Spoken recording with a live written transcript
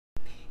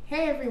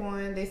Hey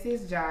everyone, this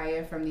is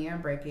Jaya from The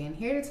Unbreaking,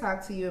 here to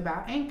talk to you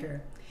about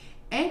Anchor.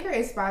 Anchor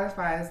is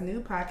Spotify's new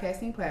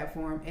podcasting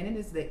platform, and it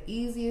is the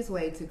easiest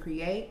way to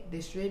create,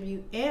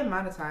 distribute, and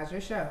monetize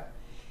your show.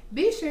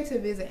 Be sure to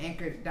visit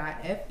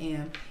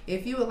anchor.fm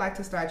if you would like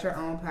to start your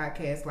own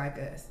podcast like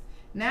us.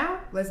 Now,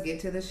 let's get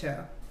to the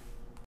show.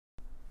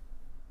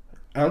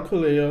 I'm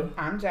Khalil.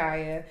 I'm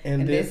Jaya.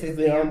 And this is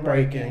The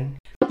Unbreaking.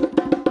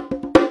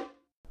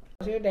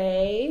 How's your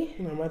day?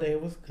 My day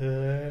was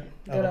good.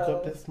 I woke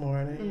up this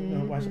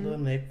morning, watched a little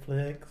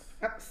Netflix.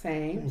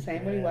 Same. What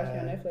are you watching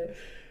on Netflix?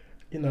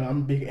 I'm a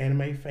big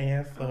anime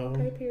fan, so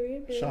okay,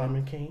 period.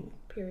 Shaman King.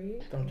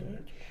 Period. Don't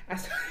judge.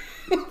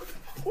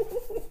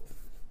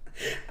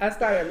 I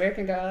started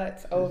American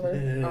Gods over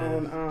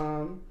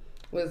on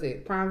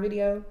Prime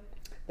Video.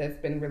 That's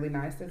been really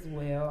nice as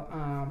well.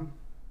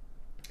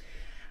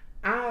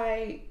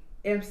 I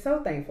am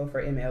so thankful for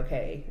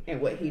MLK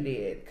and what he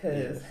did,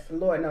 because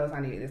Lord knows I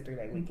needed this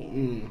 3-day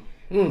weekend.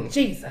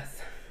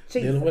 Jesus.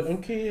 Dealing with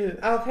them kids.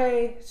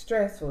 Okay,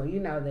 stressful,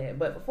 you know that.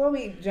 But before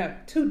we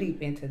jump too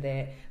deep into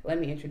that, let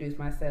me introduce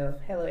myself.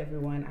 Hello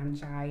everyone, I'm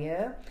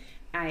Jaya.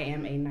 I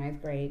am a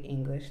 9th grade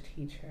English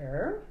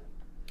teacher.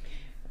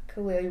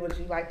 Khalil, would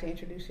you like to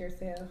introduce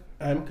yourself?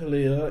 I'm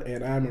Khalil,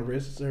 and I'm a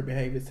registered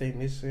behavior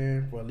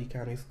technician for Lee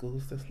County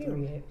School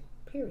System.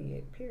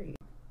 Period.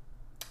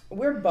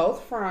 We're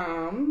both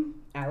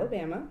from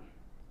Alabama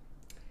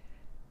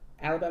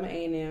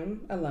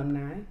A&M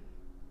alumni,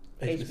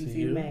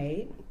 HBCU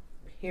made,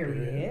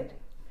 period.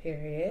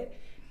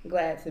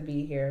 Glad to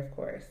be here, of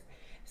course.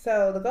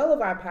 So the goal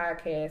of our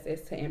podcast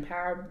is to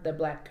empower the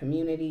Black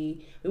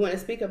community. We want to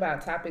speak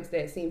about topics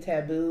that seem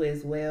taboo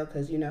as well,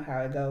 because you know how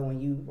it go when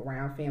you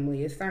around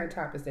family. It's certain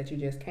topics that you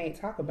just can't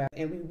talk about.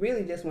 And we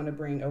really just want to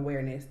bring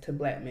awareness to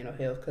Black mental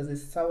health, because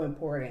it's so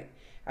important.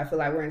 I feel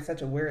like we're in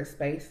such a weird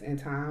space and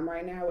time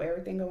right now with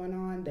everything going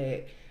on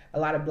that a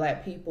lot of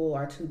Black people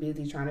are too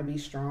busy trying to be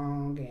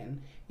strong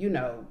and,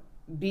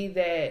 be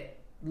that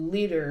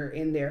leader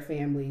in their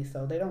family.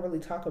 So they don't really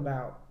talk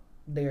about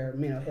their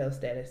mental health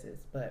statuses.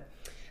 But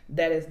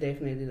that is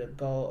definitely the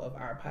goal of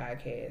our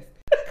podcast.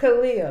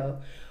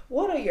 Khalil,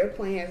 what are your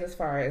plans as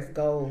far as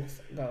goals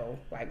go?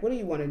 Like, what do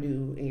you want to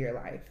do in your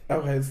life?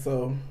 Okay,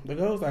 so the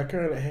goals I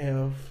currently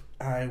have,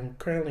 I'm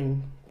currently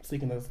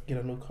seeking to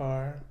get a new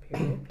car.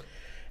 Period.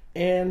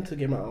 And to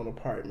get my own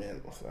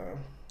apartment. So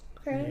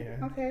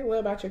Okay. What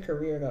about your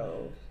career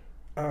goals?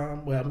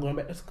 Well, I'm going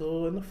back to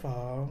school in the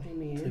fall.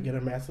 Amen. To get a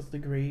master's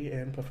degree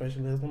in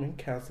professionalism and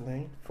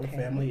counseling for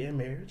family and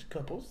marriage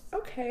couples.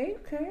 Okay.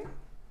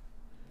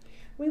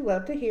 We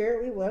love to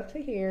hear it.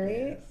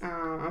 Yes.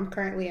 I'm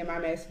currently in my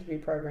master's degree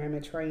program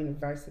at Troy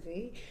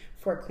University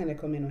for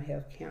clinical mental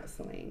health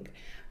counseling.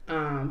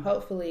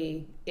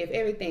 Hopefully, if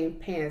everything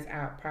pans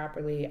out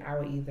properly, I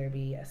will either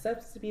be a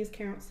substance abuse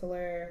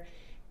counselor,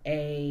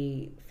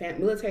 a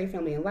military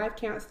family and life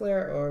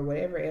counselor, or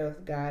whatever else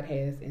God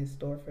has in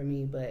store for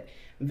me. But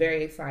I'm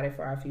very excited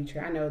for our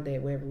future. I know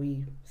that whatever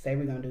we say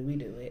we're going to do, we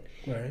do it.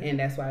 Right. And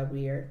that's why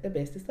we are the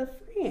bestest of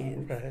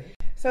friends. Right.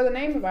 So the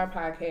name of our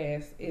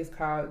podcast is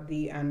called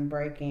The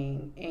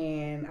Unbreaking.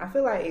 And I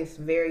feel like it's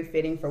very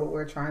fitting for what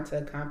we're trying to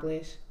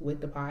accomplish with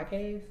the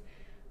podcast.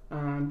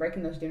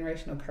 Breaking those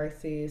generational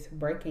curses,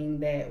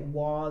 breaking that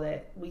wall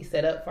that we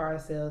set up for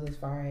ourselves as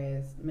far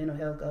as mental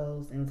health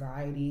goes,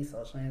 anxiety,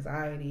 social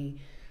anxiety.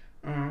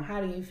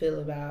 How do you feel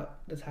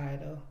about the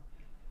title?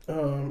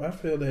 I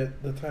feel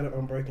that the title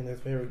Unbreaking is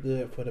very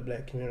good for the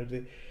Black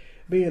community,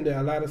 being that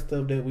a lot of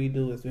stuff that we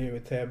do is very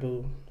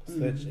taboo,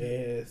 such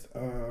as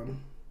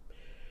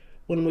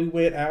when we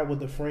went out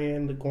with a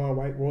friend going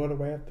white water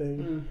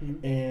rafting,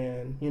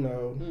 and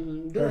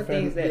doing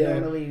things that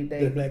normally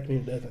the Black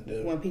community doesn't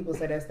do. When people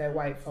say that's that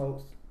white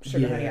folks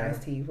sugar honey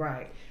iced tea,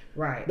 right.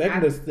 Back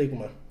in the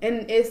stigma,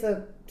 and it's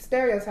a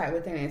stereotype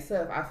within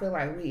itself. I feel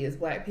like we as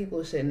Black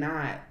people should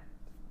not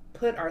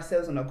put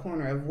ourselves in a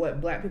corner of what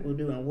Black people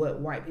do and what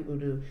white people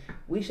do.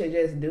 We should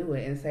just do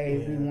it and say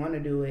we want to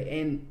do it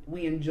and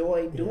we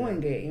enjoy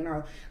doing it.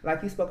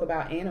 Like you spoke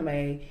about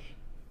anime.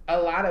 A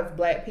lot of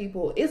Black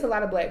people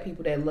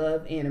that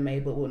love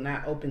anime but will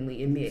not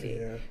openly admit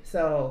it.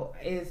 So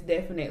it's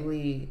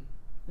definitely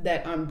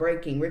that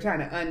unbreaking. We're trying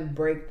to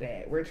unbreak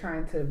that. We're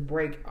trying to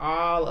break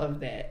all of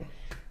that.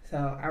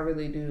 So I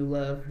really do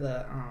love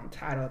the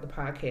title of the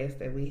podcast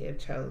that we have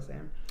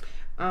chosen.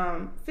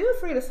 Feel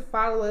free to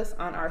follow us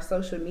on our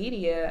social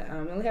media.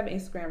 We only have an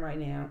Instagram right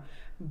now,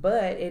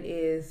 but it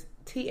is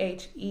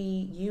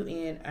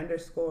THEUN_BREAKING,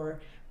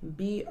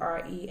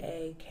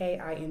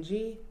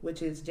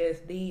 which is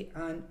just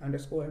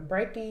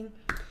 _breaking.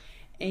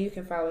 And you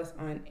can follow us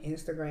on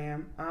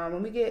Instagram.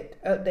 When we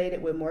get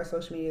updated with more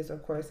social medias,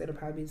 of course, it'll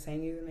probably be the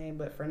same username.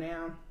 But for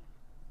now,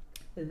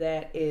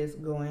 that is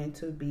going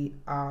to be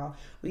all.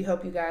 We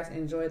hope you guys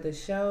enjoyed the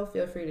show.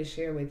 Feel free to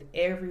share with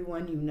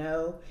everyone you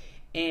know.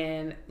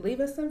 And leave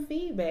us some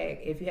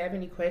feedback. If you have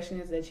any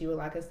questions that you would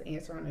like us to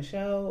answer on the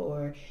show,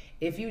 or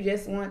if you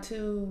just want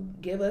to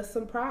give us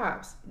some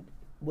props,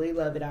 we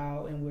love it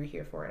all and we're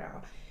here for it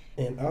all.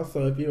 And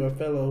also, if you're a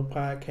fellow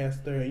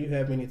podcaster and you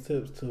have any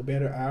tips to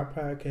better our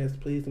podcast,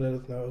 please let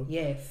us know.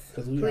 Yes,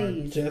 because we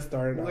are just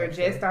starting off. We're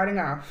just starting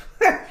off.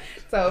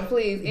 So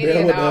please,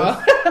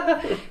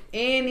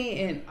 any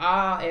and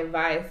all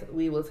advice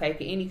we will take.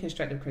 Any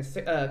constructive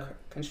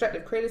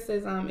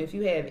criticism. If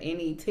you have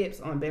any tips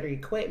on better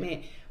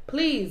equipment,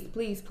 please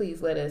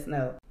let us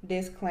know.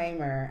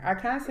 Disclaimer: our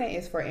content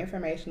is for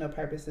informational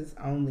purposes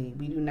only.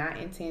 We do not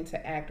intend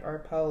to act or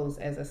pose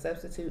as a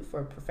substitute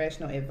for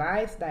professional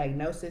advice,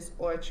 diagnosis,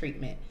 or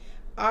treatment.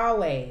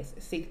 Always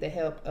seek the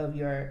help of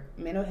your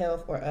mental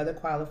health or other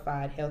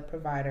qualified health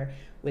provider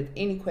with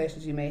any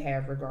questions you may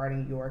have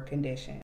regarding your condition.